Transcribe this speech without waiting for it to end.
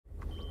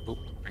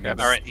All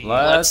right,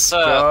 Let's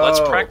let's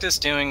go. practice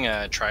doing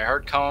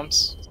tryhard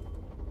columns.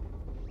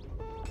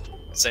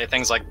 Say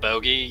things like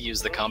bogey,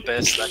 use the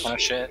compass, that kind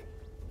of shit.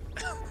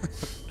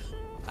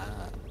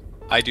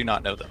 I do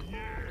not know them.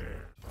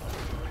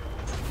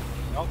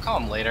 I'll call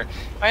him later.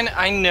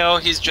 I know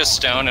he's just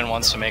stoned and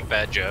wants to make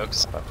bad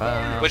jokes,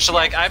 which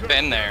like I've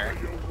been there.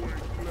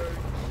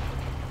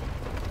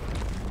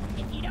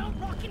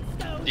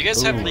 Do you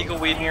guys have legal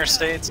weed in your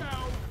states?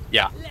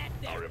 Yeah.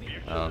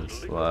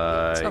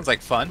 Sounds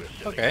like fun.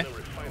 Okay.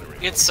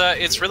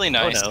 It's really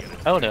nice. Oh no.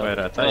 Oh no. Wait,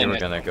 I thought you were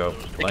gonna go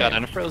It got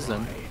flame.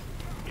 unfrozen.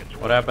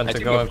 What happened I to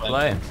did go go in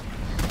flame.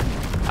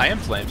 flames? I am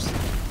flames.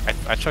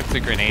 I chucked a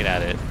grenade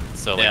at it,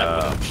 so like Yeah.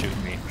 it wouldn't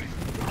shoot me.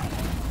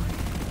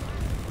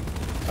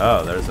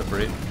 Oh, there's a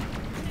breach.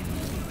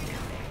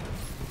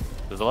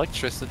 Does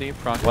electricity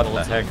proc What the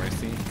bullets heck? on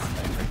Mercy?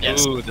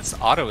 Yes. Ooh, this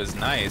auto is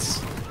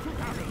nice.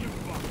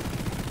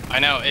 I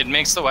know, it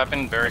makes the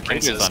weapon very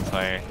Ranger's on consistent.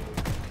 fire.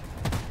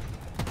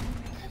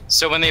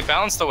 So when they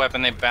balance the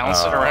weapon, they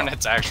balance it around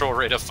its actual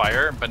rate of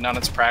fire, but not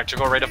its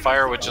practical rate of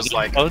fire, which is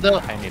like... Oh no,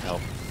 I need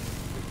help.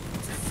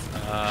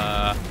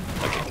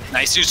 Okay,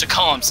 nice use of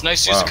columns,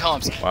 nice use of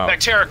columns. Wow.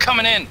 Bacteria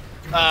coming in!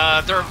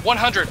 They're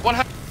 100.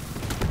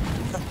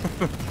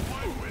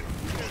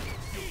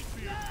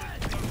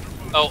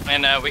 Oh,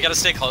 and we gotta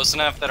stay close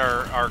enough that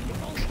our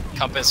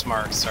compass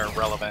marks are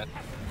relevant.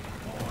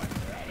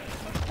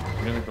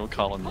 I'm gonna go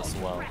call him as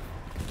well.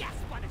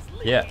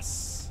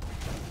 Yes.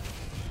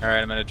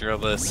 Alright, I'm gonna drill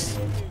this.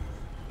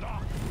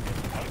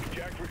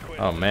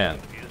 Oh man.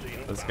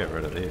 Let's get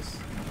rid of these.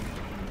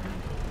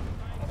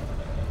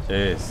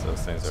 Jeez,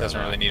 those things are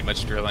Doesn't really need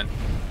much drilling.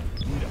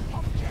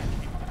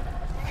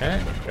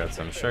 Okay, got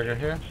some sugar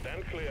here.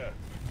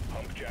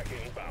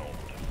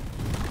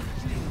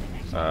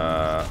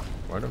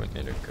 Where do we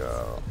need to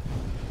go?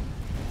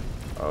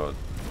 Oh,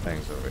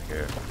 things over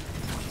here.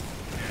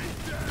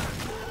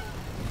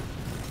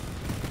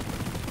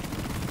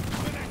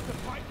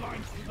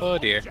 Oh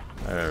dear.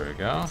 There we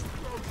go.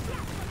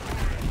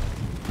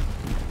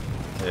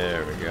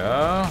 There we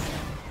go.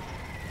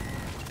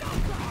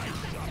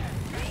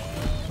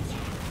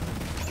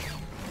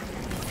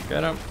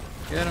 Get him.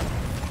 Get him.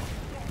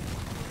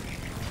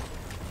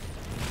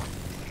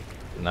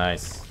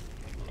 Nice.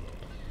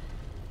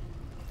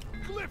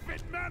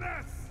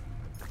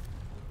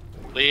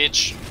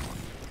 Leech.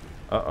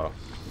 Uh-oh.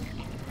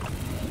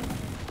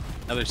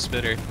 Another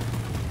spitter.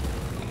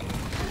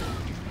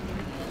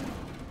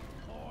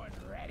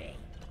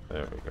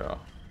 There we go.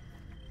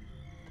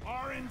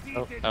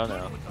 Oh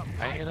no.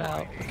 I get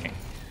out. Okay.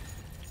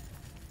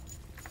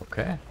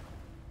 Okay.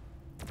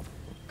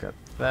 Got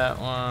that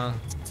one.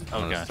 Oh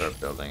I'm gonna gosh. start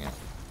building it.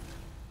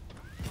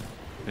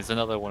 There's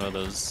another one of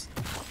those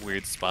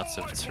weird spots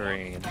of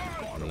terrain.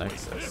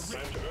 Nexus.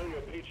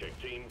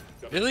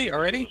 Really?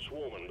 Already?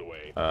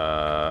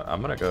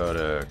 I'm gonna go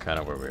to kind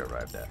of where we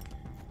arrived at.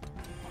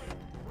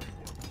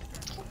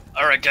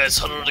 Alright guys,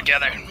 huddle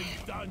together.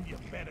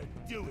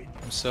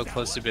 I'm so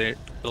close to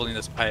building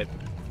this pipe.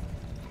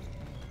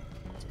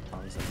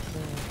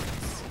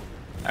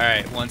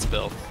 Alright, one's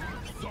built.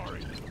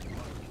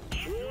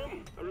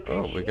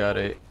 Oh, we got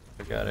a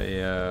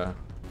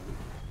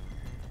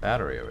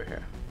battery over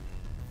here.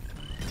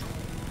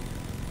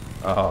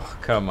 Oh,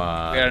 come We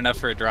got on. enough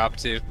for a drop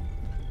too.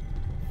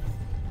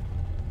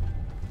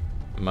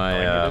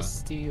 My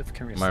Steve,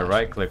 come here, my Slash.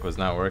 right click was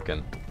not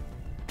working.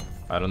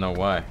 I don't know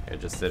why.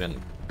 It just didn't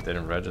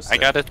register. I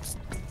got it.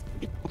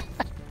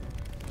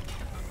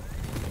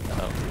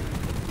 Oh.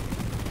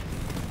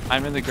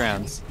 I'm in the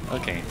grounds.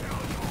 Okay.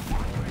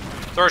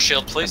 Throw a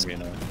shield, please. I'm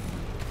gonna-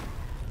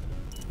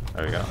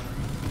 There we go.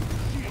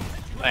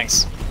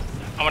 Thanks.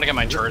 I'm gonna get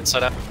my turret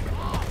set up.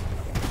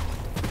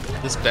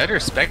 This better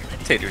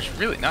spectator is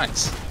really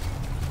nice.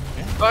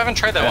 Oh, I haven't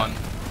tried that Yeah. one.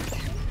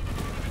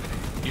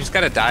 You just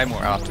gotta die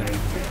more often.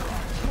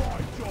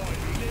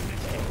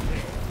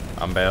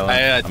 I'm bailing.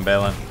 I, I'm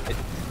bailing.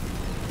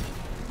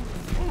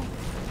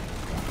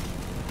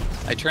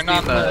 I turned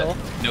on the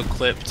no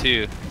clip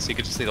too, so you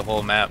could just see the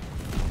whole map.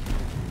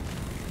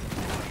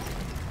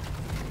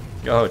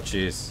 Oh,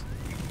 jeez.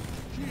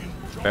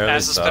 Barely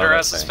As a saw spitter, that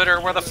as a thing. spitter,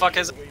 where the fuck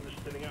is it?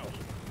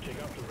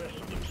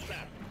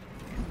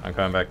 I'm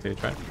coming back to you,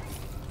 Trent.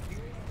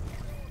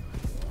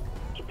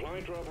 Supply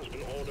drop has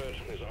been ordered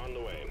and is on the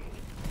way.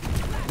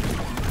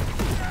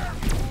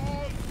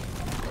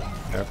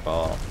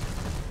 Careful.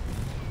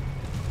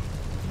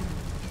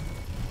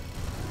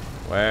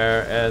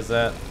 Where is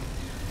it?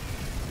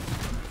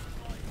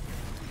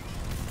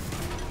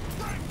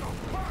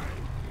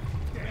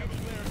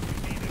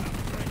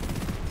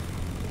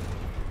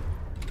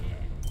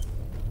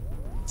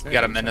 You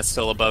got a menace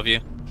still above you.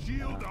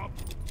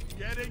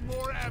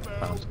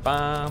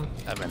 Bomb.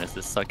 That menace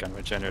is stuck on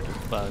regenerative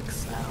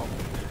bugs. Ow.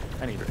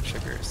 I need red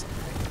sugars.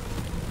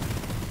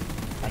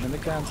 I'm in the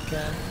grounds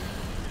again.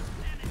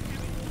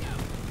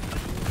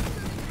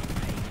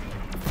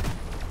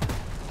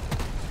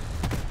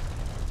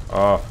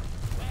 Oh.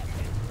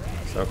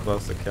 So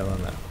close to killing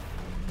it.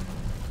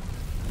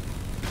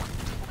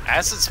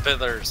 Acid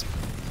spitters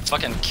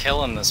fucking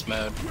killing this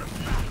mode.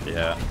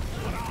 Yeah.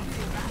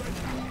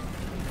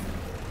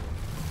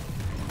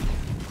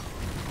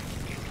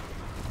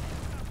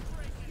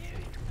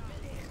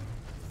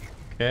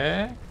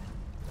 Okay.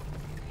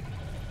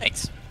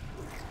 Thanks.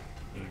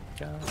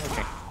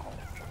 Okay.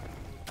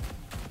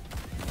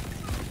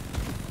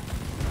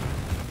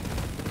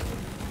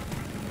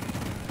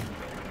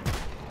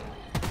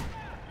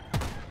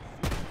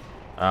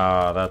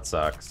 Oh, that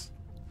sucks.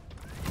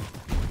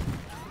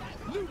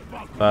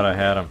 Thought I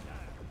had him.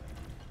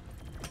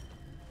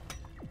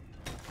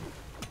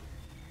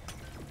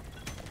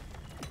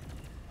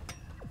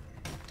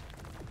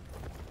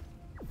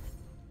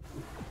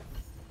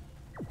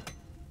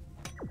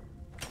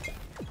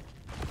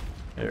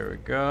 Here we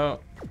go.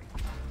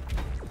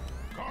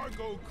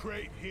 Cargo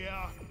crate here.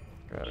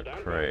 Got a Stand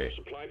by, crate.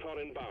 supply pod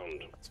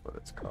inbound. That's what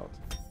it's called.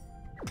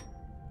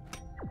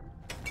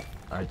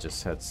 I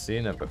just had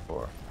seen it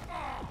before.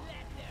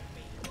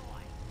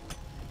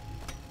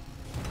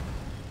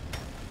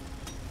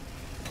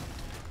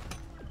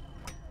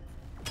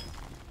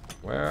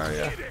 Where are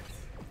you?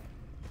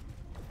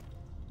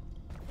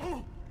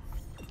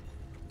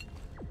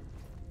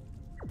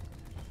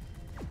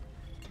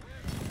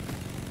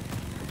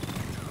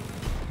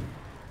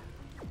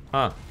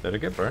 Huh, did it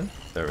get burned?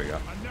 There we go.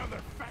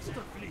 Another faster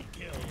flea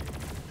kill.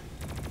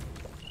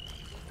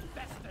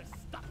 Faster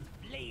stop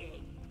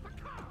fleeing.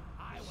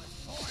 I was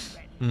born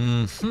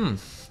ready. Mm-hmm.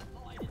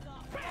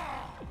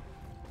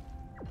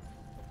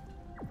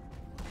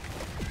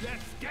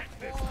 Let's get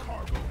this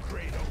cargo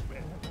crate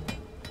open.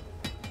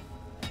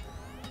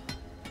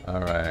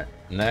 Alright,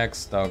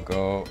 next I'll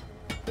go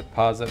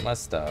deposit my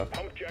stuff.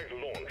 Pump jack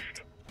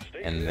launched.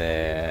 Stay And clear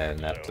then of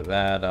the after zone.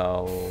 that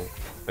I'll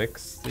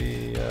fix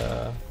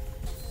the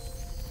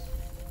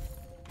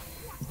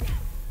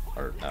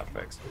or not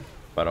fix,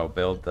 but I'll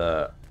build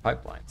the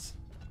pipelines.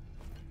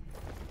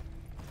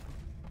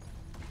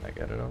 Can I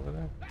get it over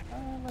there?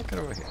 I'll get it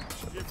over here.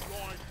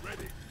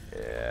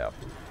 Yeah.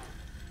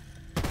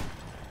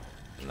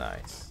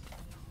 Nice.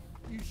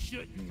 You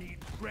shouldn't need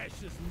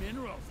precious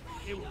minerals.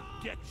 It will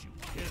get you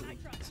killed.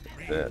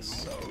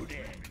 This.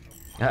 Reloading.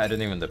 I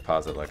didn't even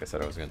deposit like I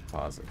said I was gonna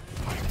deposit.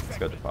 Let's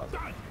go deposit.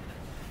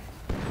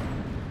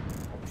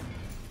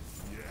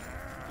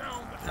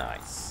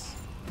 Nice.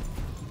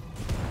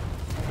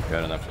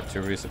 Got enough for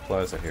 2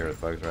 resupplies. I hear the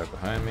bugs right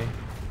behind me.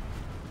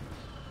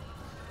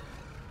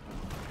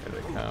 Here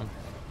they come.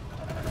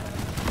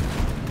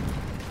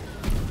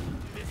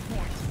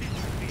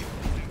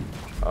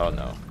 Oh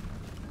no.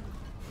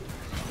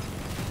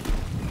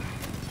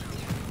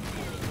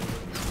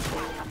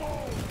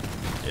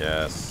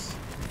 Yes.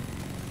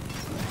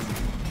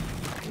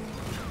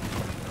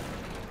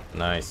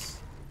 Nice.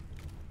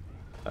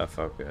 That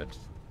felt good.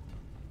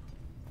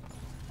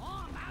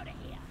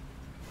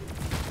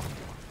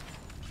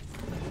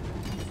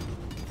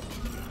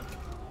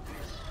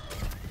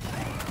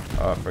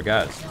 Oh, I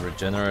forgot. It's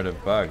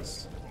regenerative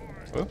bugs.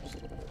 Whoops.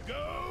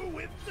 Go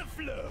with the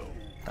flow.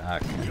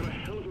 Fuck. Got a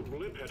hell of a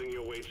blip heading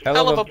your way.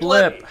 Hell of a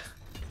blip.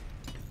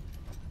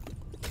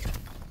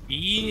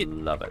 Eat.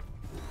 Love it.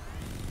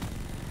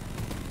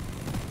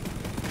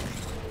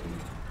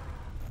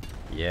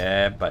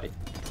 Yeah, buddy.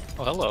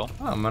 Oh, hello.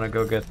 Oh, I'm gonna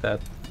go get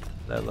that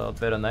little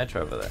bit of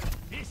nitro over there.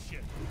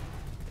 Mission.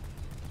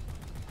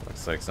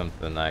 Looks like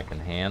something I can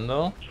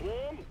handle.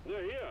 Swarm,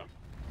 they're here.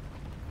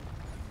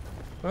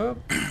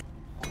 Whoop.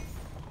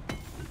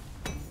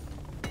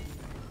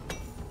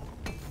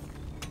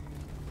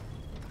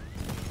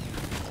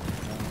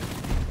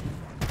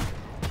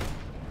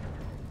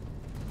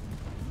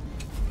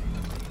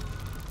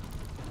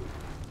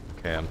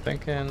 Okay, I'm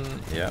thinking,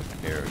 yep,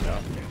 here we go.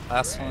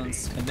 Last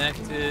one's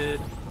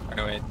connected. Or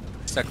no, wait.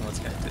 Second one's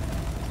connected.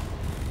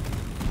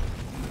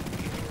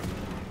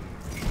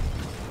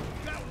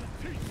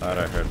 Thought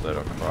I heard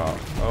little crawl.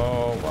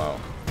 Oh, wow.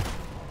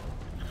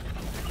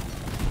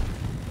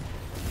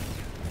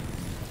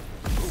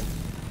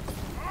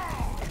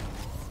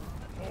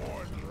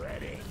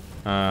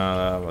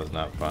 That was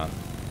not fun.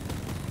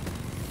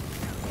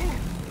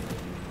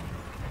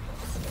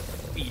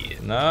 Yeah.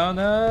 No,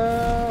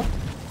 no.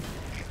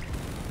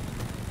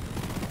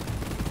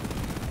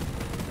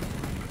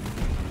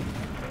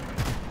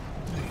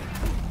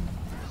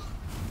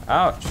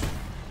 Ouch.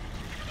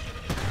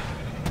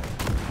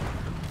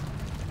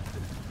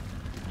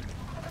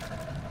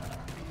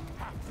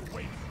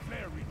 Wait,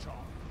 flare recharge.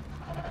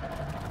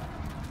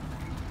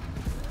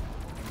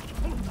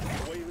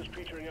 Wave is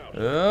petering out.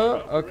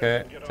 Oh,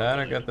 okay. Time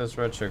to get this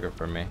red sugar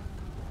for me.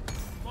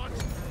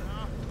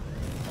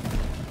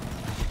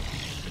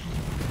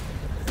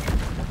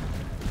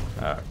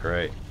 Ah,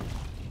 great.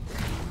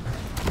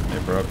 They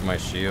broke my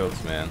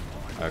shields, man.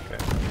 Okay.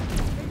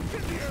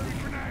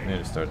 I need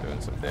to start doing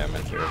some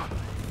damage here.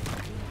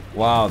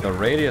 Wow, the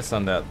radius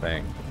on that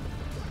thing.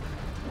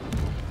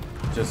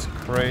 Just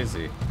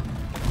crazy.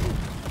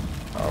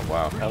 Oh,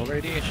 wow. Hell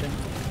radiation.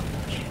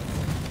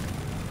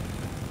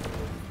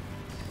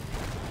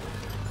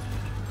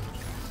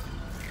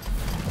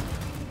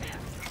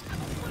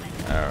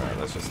 Alright,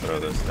 let's just throw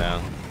this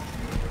down.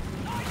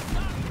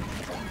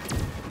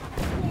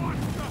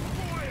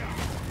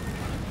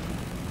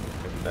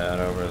 that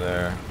over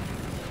there.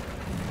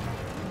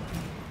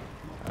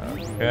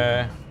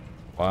 Okay.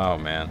 Wow,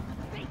 man.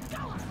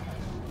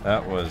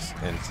 That was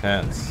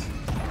intense.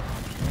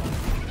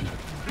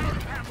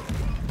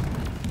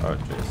 Oh,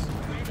 jeez.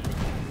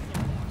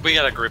 We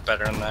gotta group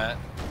better than that.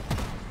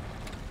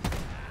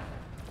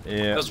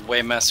 Yeah. It was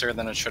way messier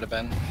than it should have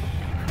been.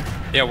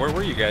 Yeah, where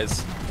were you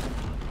guys?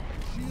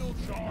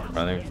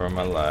 Running for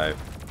my life.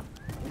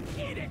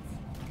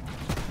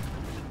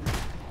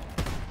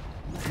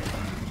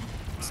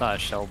 It's not a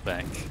shell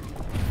bank,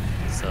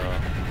 so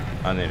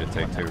I need to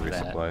take 2 Remember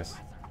that. resupplies.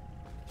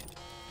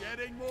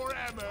 Getting more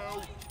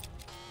ammo.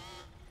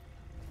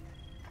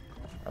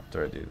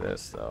 After I do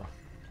this, though.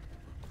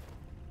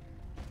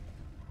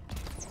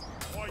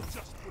 I just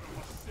put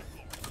up a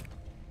signal.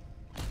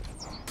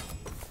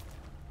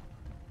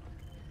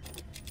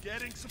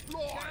 Getting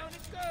supplies. Down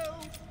it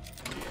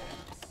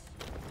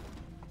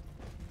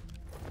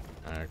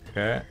goes.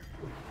 Okay.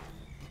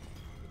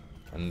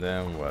 And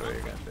then what are you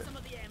gonna do?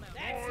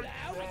 That's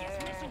loud. I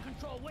guess mission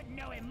control wouldn't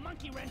know a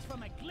monkey wrench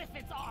from a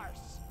glyphid's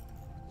arse.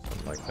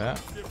 Something like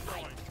that.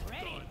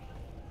 Ready?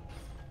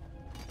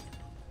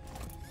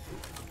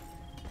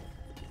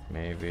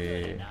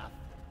 Maybe.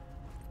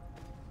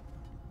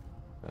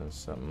 And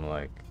something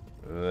like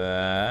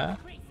that.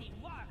 Crazy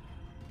work.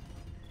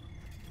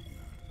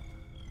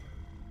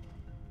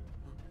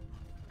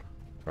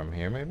 From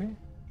here, maybe?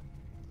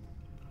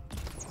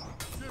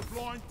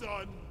 Zipline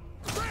done.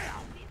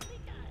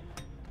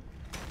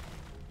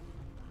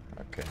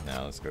 Okay,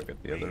 now let's go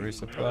get the other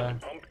resupply.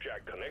 Pump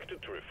jack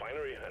connected to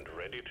refinery and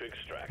ready to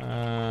extract.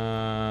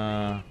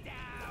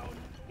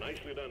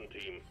 Nicely done,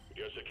 team.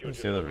 You're secured.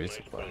 Where's the other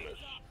resupply?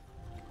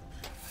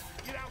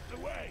 Get out the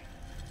way.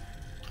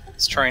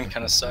 This train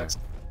kind of sucks.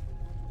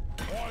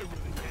 I really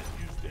can't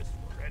use this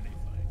for anything.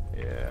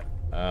 Yeah,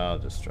 I'll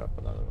just drop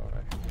another one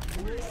right.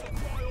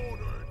 Resupply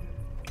ordered.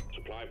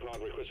 Supply pod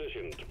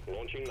requisitioned.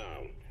 Launching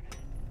now.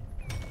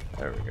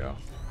 There we go.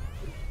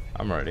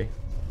 I'm ready.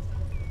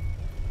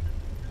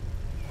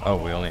 Oh,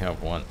 we only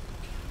have one.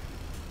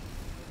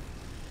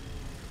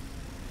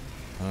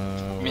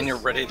 I mean, you're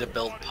ready to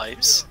build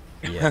pipes.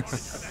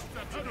 Yes.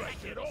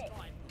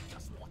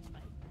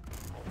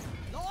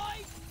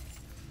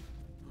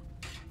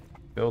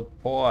 Build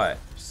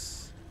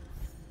pipes.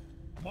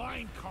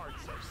 Mine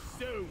carts are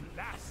so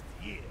last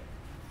year.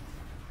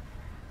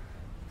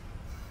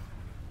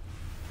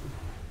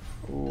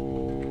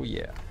 Ooh,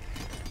 yeah.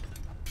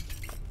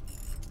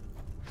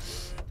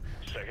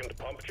 Second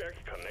pump jack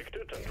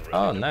connected and ready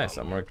Oh, to nice.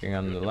 pump. I'm working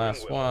on the You're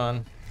last doing well.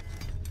 one.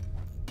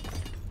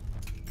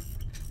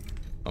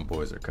 My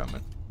boys are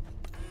coming.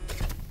 I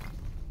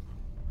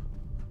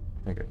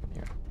think I can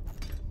hear.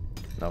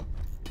 Nope,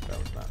 that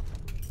was not.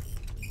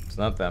 It's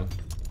not them.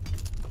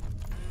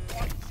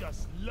 I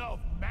just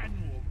love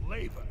manual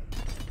labor.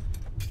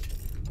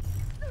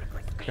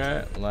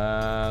 Okay,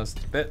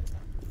 last bit.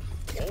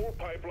 All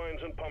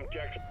pipelines and pump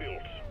jacks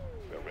built.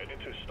 We're ready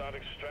to start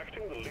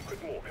extracting the liquid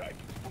morkite.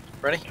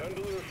 Ready? Turn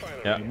to the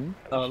refinery. Yeah. and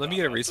Let me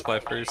get a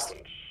start resupply the first.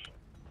 sequence.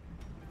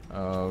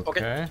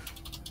 Okay.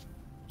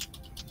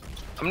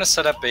 I'm gonna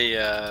set up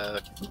a.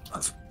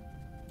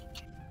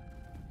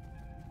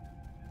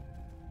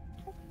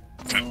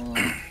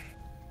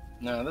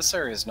 No, this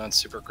area is not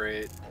super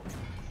great.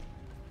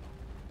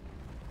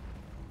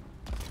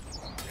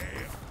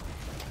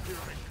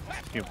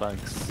 few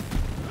bugs.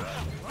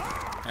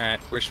 Alright,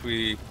 where should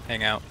we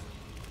hang out?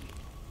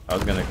 I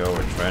was gonna go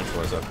where Trench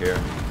was up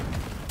here.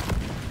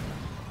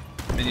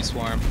 Mini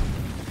swarm.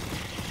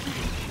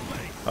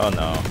 Oh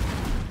no.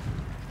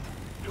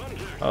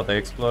 Oh, they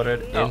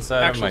exploded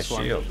inside of my actual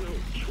swarm. shield.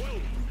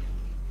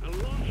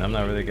 And I'm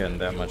not really getting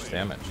that much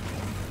damage.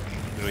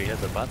 Do we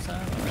hit the button?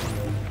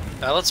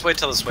 Let's wait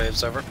till this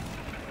wave's over.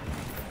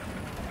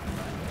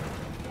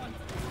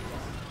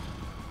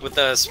 With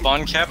the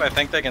spawn cap, I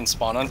think they can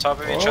spawn on top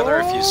of each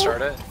other if you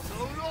start it.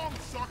 So long,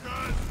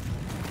 suckers.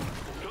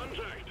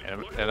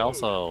 It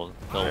also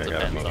Okay, I gotta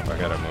depends move. on I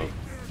gotta move.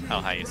 how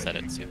high you set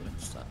it to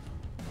and stuff.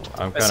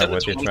 I'm I kind said of with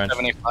it's you, Trench.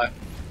 175.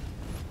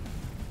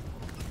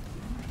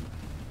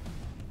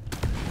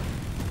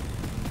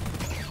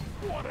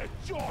 What a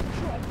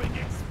jaw-dropping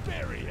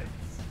experience.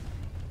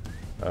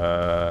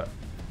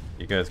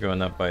 You guys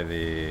going up by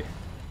the...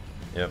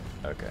 Yep,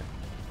 okay.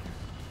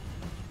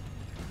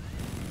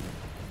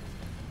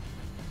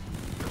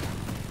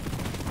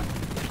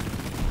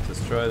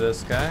 Destroy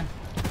this guy.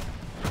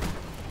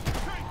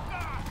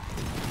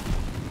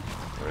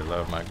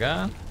 Reload my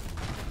gun.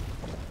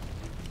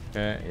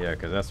 Okay, yeah,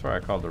 because that's where I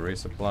called the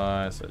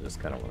resupply, so I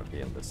just kind of want to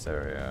be in this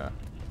area.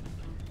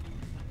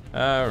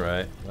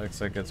 Alright,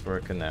 looks like it's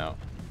working out.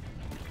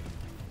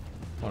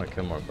 I want to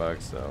kill more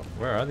bugs though.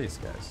 Where are these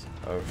guys?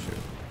 Oh shoot.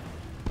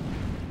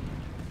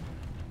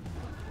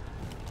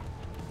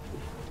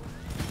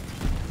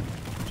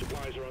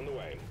 Supplies are on the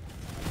way.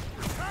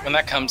 When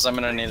that comes, I'm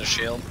gonna need a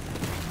shield.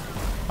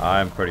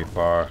 I'm pretty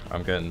far.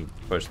 I'm getting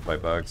pushed by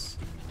bugs.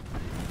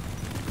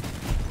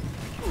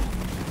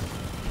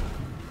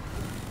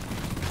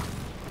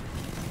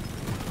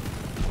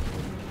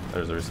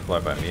 There's a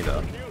resupply by me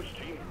though. News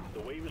team. The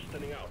wave is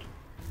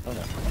Oh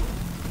no.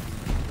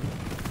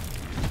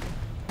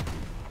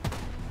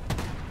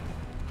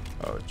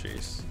 Oh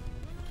jeez.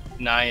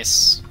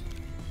 Nice.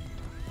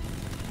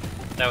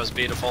 That was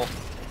beautiful.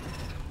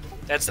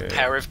 That's the Okay.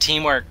 power of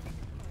teamwork.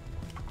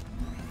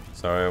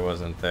 Sorry I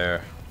wasn't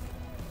there.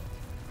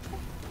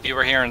 You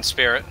were here in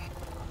spirit.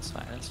 It's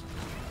fine.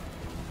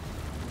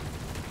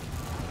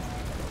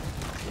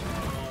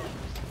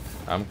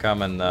 I'm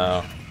coming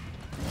now.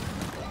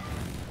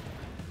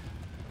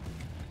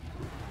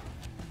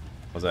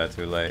 Was that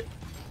too late?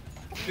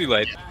 Too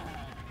late.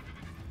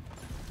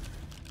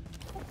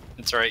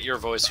 It's alright, your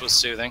voice was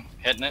soothing.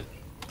 Hitting it.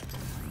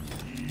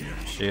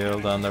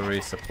 Shield on the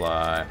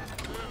resupply.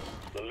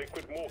 The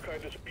liquid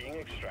morkite is being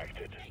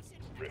extracted.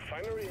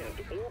 Refinery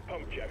and all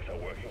pump jacks are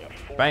working at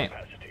full Bam.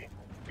 capacity.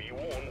 Be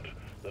warned,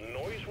 the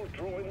noise will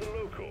draw in the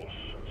locals,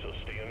 so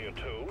stay on your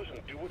toes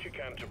and do what you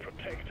can to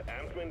protect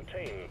and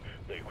maintain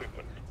the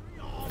equipment.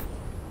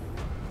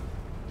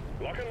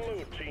 Lock and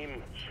load,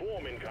 team.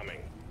 Swarm incoming.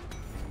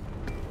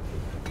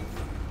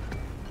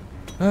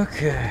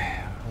 Okay.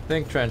 I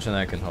think Trench and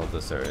I can hold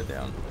this area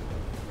down.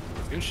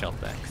 Let's go shell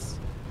decks.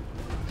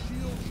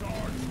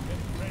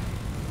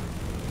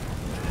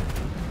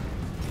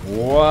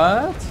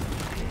 What?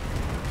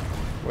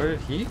 Where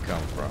did he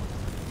come from?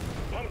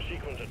 Pump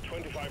sequence at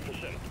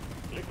 25%.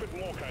 Liquid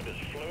morkite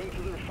is flowing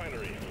to the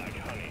refinery like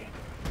honey.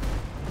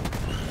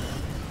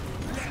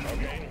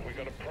 Okay, we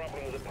got a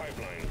problem with the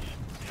pipelines.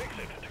 Fix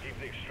it to keep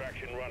the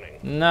extraction running.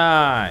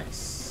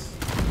 Nice.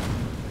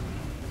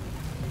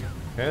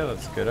 Okay,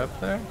 let's get up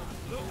there.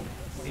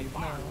 Get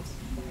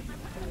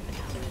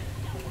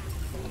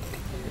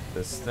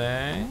this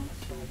thing.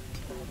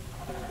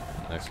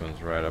 Next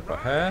one's right up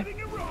ahead.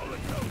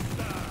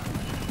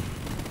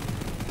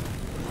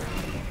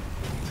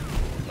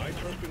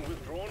 Nitro's been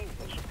withdrawn.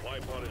 The supply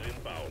pod is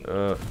inbound.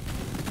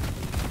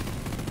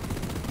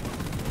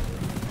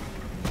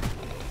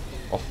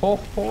 Oh ho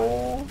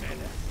ho.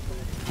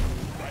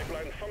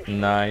 Pipeline functions.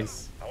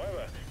 Nice.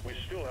 However, we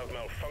still have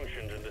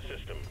malfunctions in the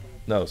system.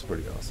 That was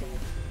pretty awesome.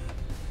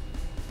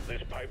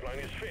 This pipeline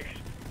is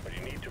fixed, but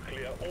you need to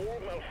clear all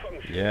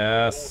malfunctions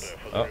Yes. in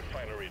order for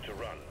the refinery to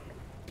run.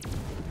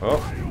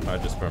 Oh, I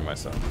just burned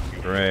myself.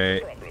 You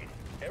Great. fixed the problem.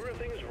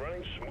 Everything is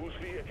running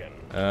smoothly again.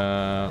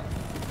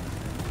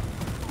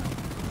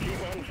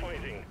 Keep on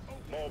fighting.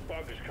 More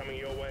bugs coming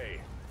your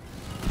way.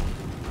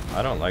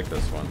 I don't like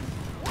this one.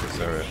 This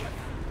area.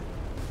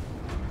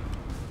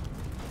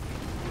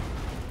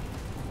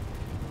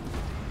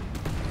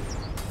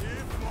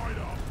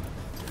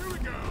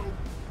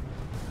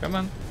 Come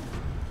on.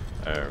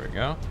 There we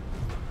go.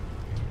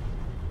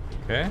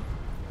 Okay.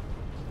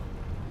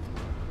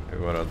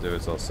 Maybe what I'll do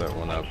is I'll set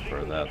one up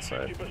for that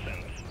side.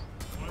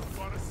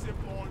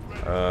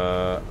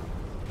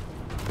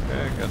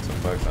 Okay, got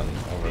some bugs on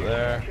over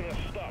there. Production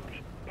has stopped.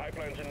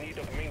 Pipelines in need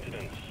of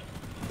maintenance.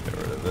 Get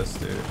rid of this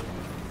dude.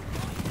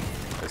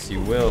 Yes, he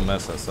will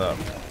mess us up.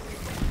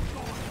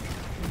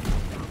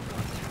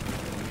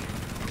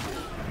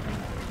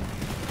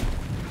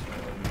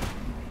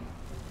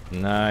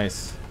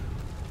 Nice.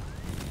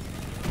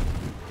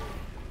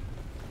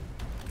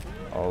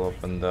 All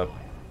opened up.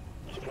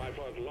 Supply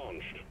pod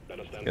launched.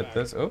 Better stand Get back.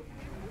 this. Oh.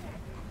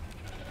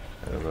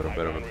 A little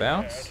bit of a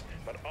bounce.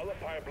 But other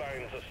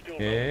pipelines are still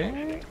Okay.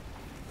 malfunctioning.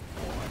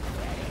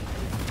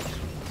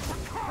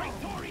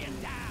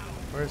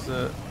 Where's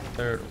the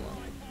third one?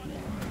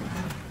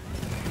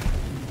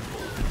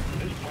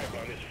 This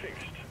pipeline is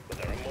fixed, but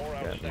there are more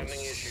outstanding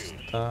issues.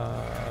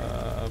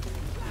 Stop.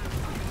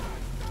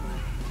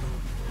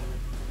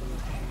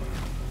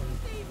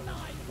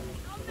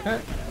 Okay.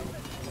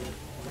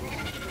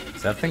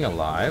 Is that thing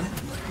alive?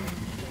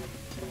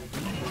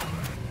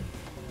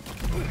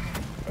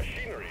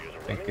 Machinery is I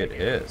think running it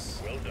again.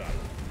 is. Well done.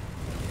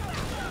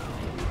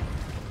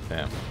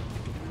 Damn.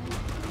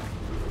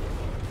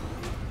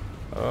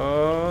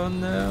 Oh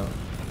no.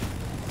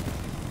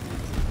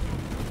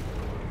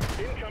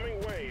 Incoming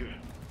wave.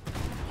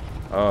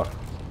 Oh.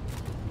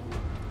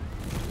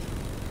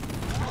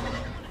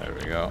 There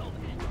we go.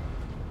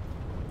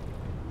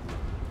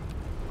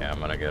 Yeah, I'm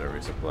gonna get a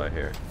resupply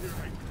here.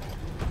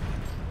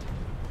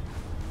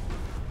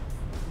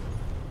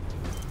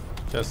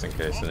 Just in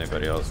case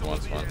anybody else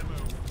wants one.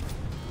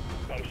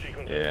 Pump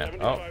sequence Yeah.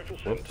 at Oh,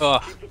 75%. whoops. Oh,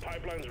 Keep the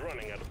pipelines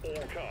running at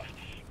all costs.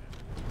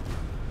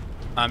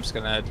 I'm just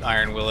gonna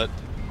iron will it.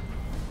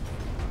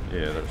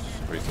 Yeah, there's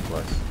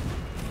resupplies.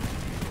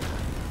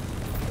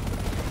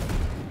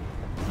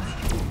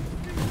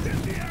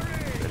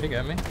 Did he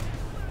get me?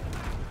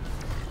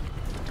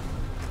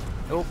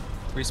 Nope.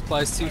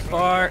 Resupply's too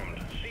far.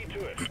 See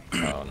to it.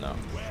 Oh no.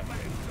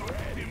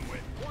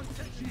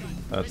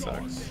 That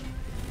sucks.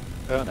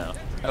 Oh no.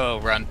 Oh,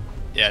 run.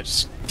 Yeah,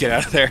 just get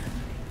out of there.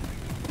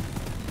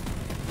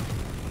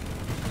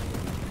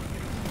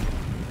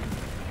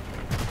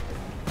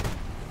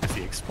 If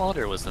the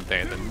exploder wasn't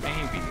there, then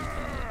maybe.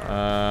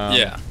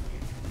 Yeah.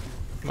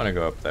 I'm gonna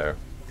go up there.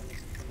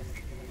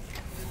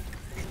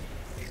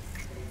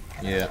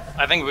 Yeah.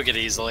 I think we could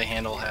easily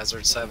handle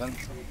Hazard 7.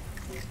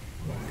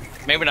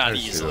 Maybe not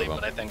There's two easily, of 'em.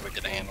 but I think we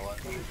could handle it.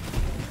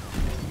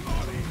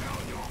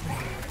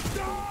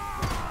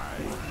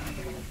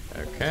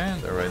 Okay,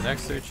 they're right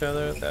next to each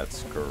other.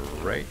 That's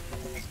great.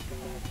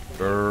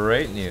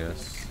 Great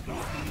news.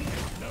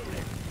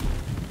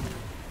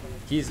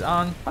 He's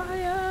on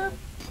fire.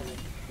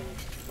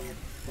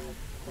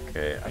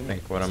 Okay, I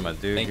think what I'm gonna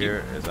do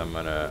here is I'm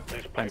gonna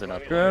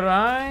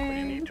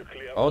grind.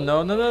 Oh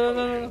no no no no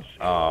no no!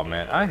 Oh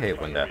man, I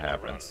hate when that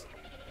happens.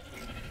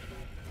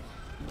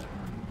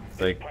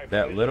 It's like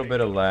that little bit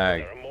of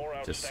lag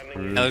just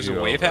screws Now there's a you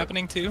wave over.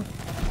 happening too.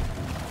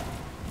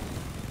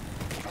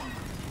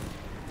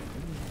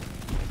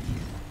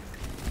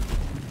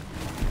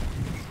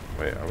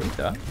 Wait, are we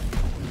done?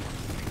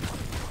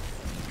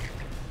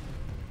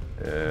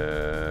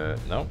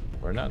 Nope,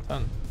 we're not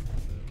done.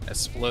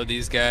 Explode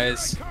these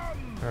guys.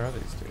 Where are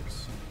these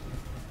dudes?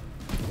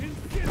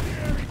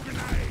 Incendiary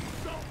grenade!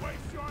 Don't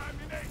waste your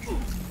ammunition!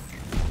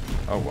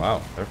 Oh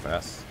wow, they're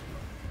fast.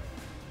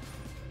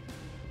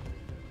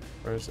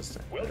 Where is this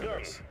thing? Well There it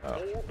done. is. Oh.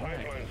 All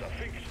pipelines are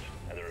fixed,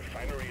 and the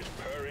refinery is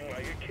purring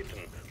like a kitten.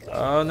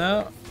 Oh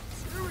no!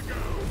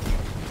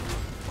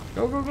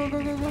 Go go go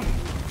go go go!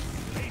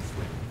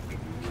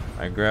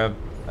 I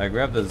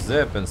grabbed the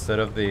zip instead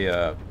of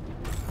the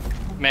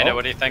Manda, Oh.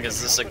 what do you think?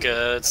 Is this a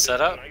good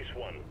setup? Nice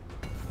one.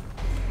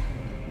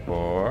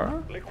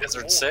 for.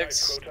 Gizzard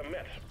 6?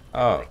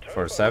 Oh,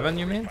 for 7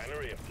 you mean?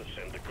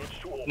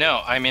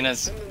 No, I mean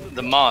as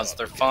the mods,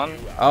 they're fun.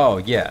 Oh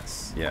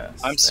yes, yes.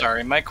 I'm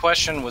sorry, my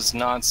question was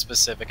not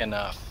specific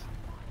enough.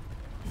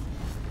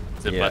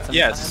 Is it Yeah. button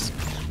Yes.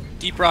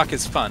 Deep Rock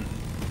is fun.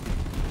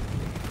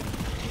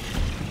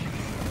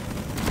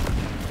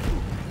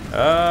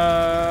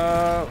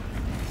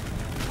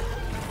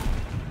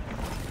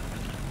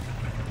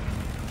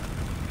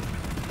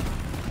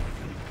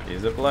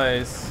 He's a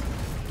place.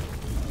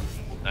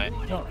 I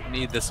Don't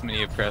need this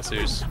many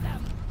oppressors.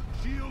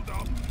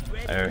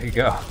 There we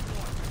go.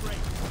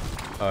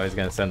 Oh, he's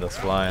gonna send us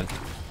flying.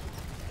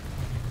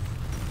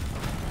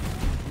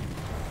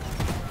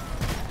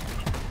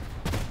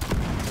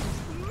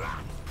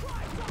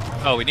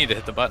 Oh, we need to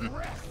hit the button.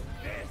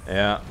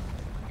 Yeah.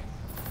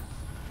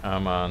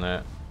 I'm on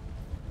it.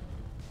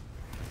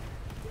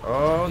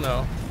 Oh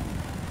no.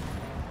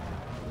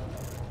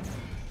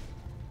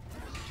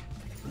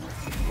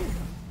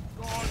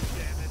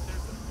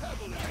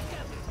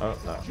 Oh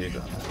no, he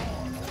done.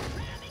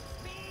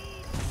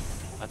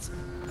 That's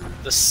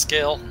the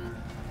skill.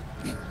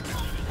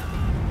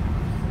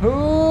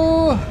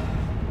 Who?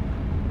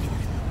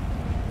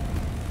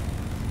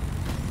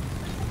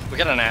 We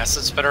got an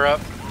acid spitter up.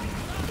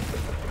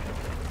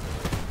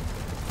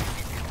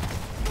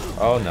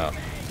 Oh no.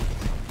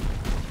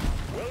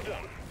 Well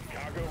done.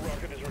 Cargo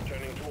rocket is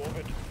returning to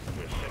orbit.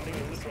 We're sending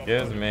in the drop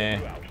Excuse pod me.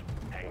 throughout.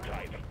 Hang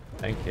tight.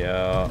 Thank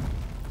you.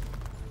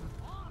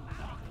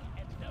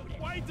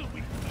 Why do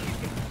we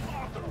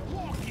Arthur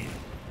walking?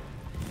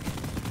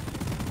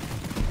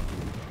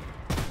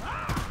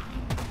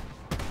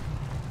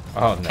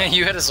 Oh no.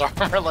 You hit his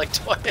armor like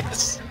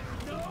twice.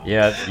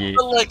 Yeah,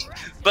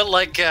 But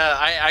like,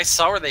 I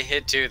saw where they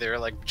hit too. They were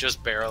like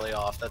just barely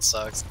off. That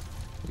sucks.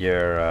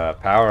 your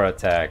power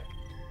attack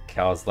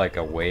caused like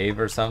a wave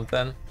or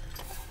something.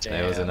 Damn.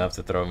 And it was enough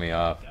to throw me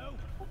off.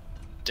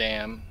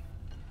 Damn.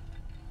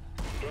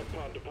 Drop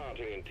pod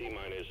departing in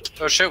T-minus.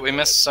 Oh shit, we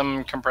missed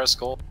some compressed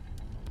gold.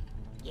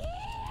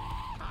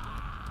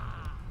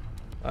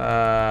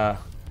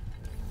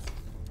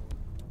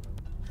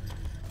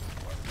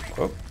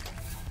 Whoop.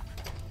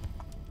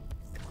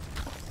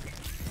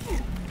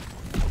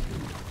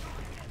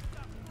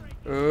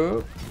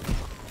 Oop.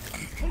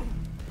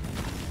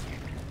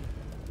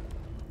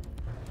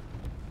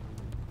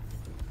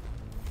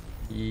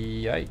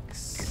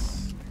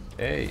 Yikes.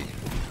 Hey.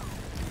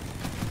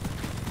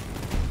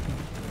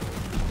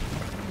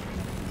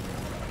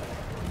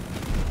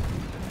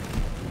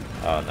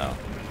 Oh no.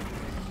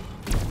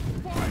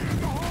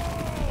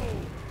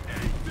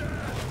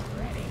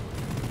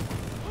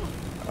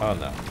 Oh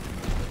no.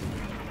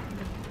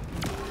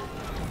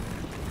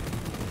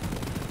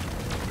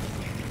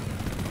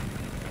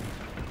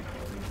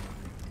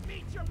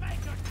 Meet your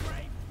maker,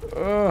 Drake.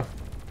 Ugh.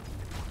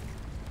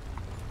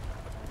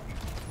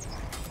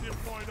 Still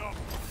point up.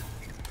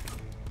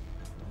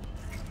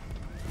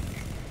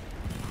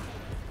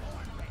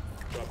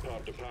 Drop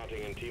pod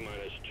departing in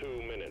T-minus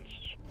 2 minutes.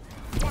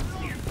 What's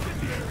the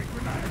incendiary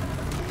grenade?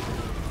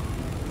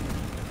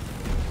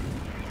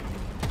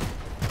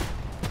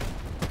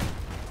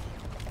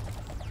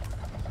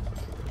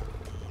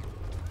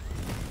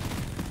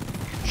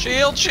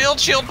 Shield, shield,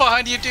 shield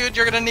behind you, dude.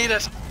 You're gonna need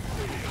it.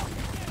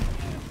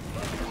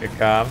 Here it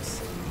comes.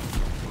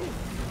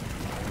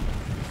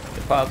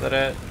 Deposit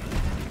it.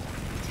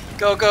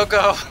 Go, go,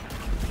 go.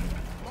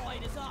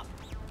 Light is up.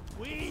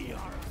 We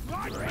are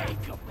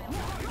unbreakable.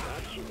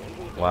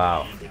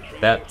 Wow.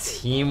 That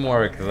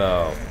teamwork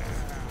though.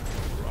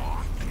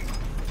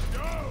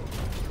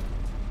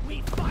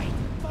 We fight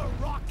for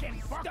rock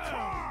and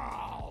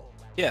stone.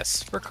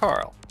 Yes, for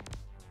Carl.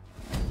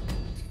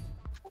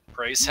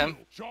 Praise him.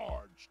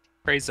 Charged.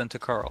 Praise unto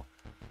Carl.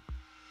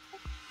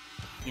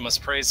 You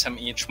must praise him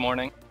each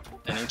morning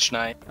and each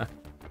night.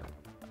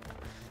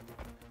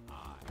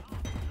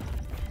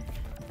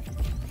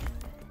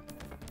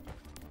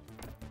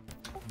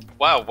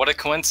 Wow, what a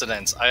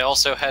coincidence. I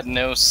also had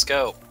no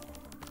scope.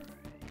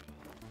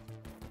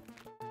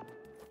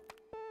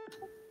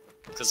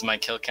 Because my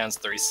kill count's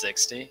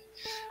 360.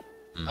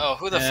 Oh,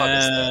 who the fuck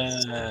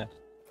is this?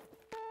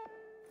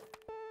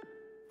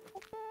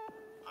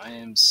 I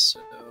am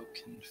so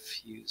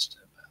confused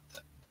about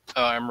that.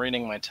 Oh, I'm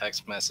reading my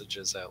text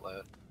messages out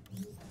loud.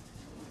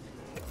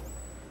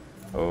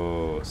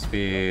 Oh,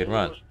 speed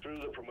run.